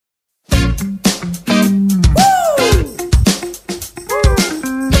Taking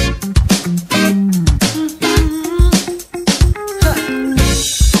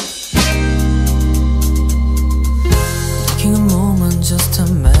a moment, just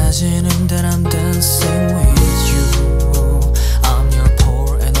imagining that I'm dancing with you. I'm your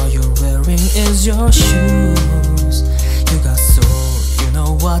pore and all you're wearing is your shoes. You got soul, you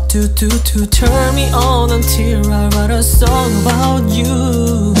know what to do to turn me on until I write a song about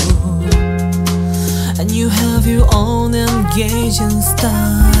you. And you have your own engaging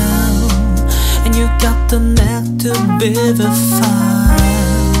style, and you got the knack to vivify.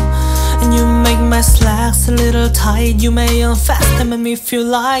 And you make my slacks a little tight. You may unfast and make me feel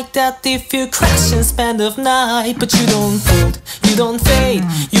like that if you crash and spend the night. But you don't fold, you don't fade.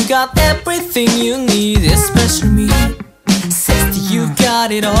 You got everything you need, especially me. Sister, you got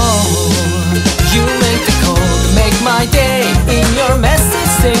it all. You make the call, make my day. In your message,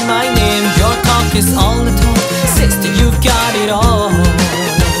 say my name. Your talk is all the talk. Sister, you got it all.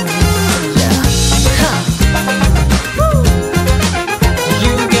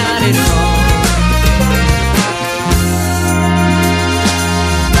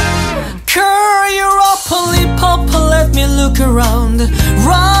 Let me look around.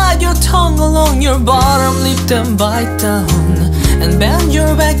 Ride your tongue along your bottom lip, then bite down. And bend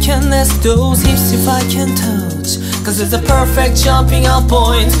your back and nest those hips if I can touch. Cause it's a perfect jumping out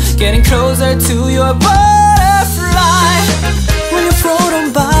point, getting closer to your butterfly. When you float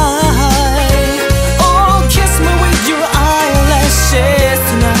on by, oh, kiss me with your eyelashes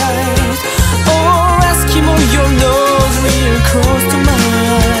tonight. Oh, Eskimo, your nose real close to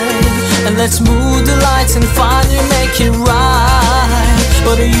mine. And let's move the lights and finally make it right.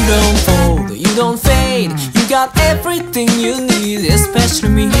 But you don't fold, you don't fade. You got everything you need, especially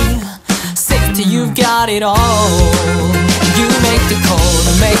me. Sister, you've got it all. You make the call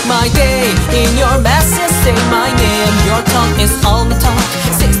to make my day. In your message, say my name. Your tongue is on the top.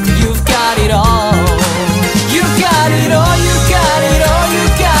 Sister, you've got it all. You got it all, you got it all, you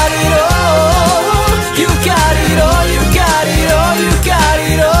got it all. You got it all, you got it all, you got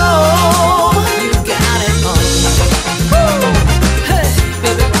it all.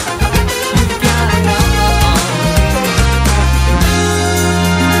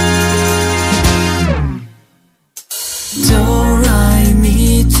 Don't write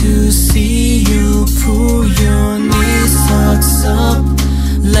me to see you pull your knee socks up.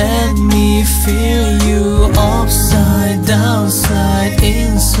 Let me feel you upside down, slide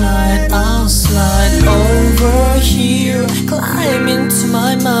in, slide out, slide over here. Climb into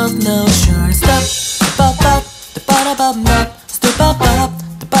my mouth now, sure. Stop, bop, bop, the bada bop, bop. Stop, bop, bop,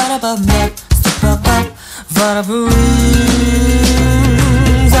 the bada bop, bop. Stop, bop, bop, vada boom.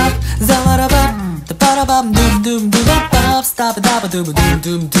 Zap, zavada bop. Ba-da-bum, doom, doom, doom, bop, stop it, dab, doom, doom,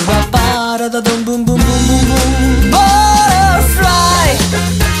 doom, doom, ba-da-da-dum, boom, boom, boom, boom, boom. Butterfly,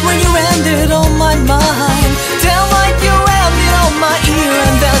 when you landed on my mind, damn like you landed on my ear,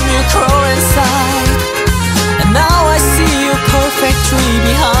 and then you crawl inside. And now I see you perfectly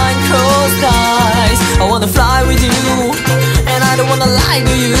behind closed eyes. I wanna fly with you, and I don't wanna lie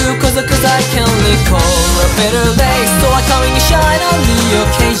to you, cause I can recall a better day. So I come in and shine on the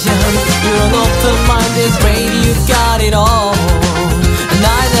occasion. You're an open-minded brain, you got it all. And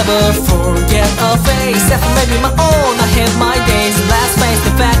I never forget a face, if maybe my own, I had my days. Last face,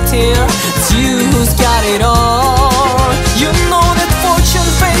 the fact here, it's you who's got it all. You know that fortune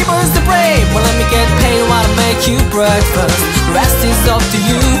favors the brave. Well, let me get paid while I make you breakfast. The rest is up to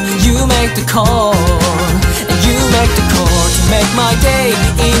you, you make the call. And you make the call to make my day.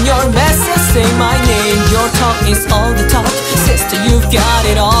 In your message, say my name. Your talk is all the talk. Sister, you've got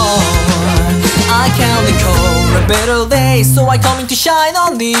it all. I can't recall a better day, so I come in to shine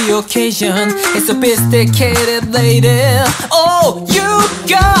on the occasion. A sophisticated lady. Oh, you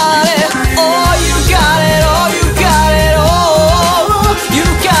got it. Oh, you got it. Oh, you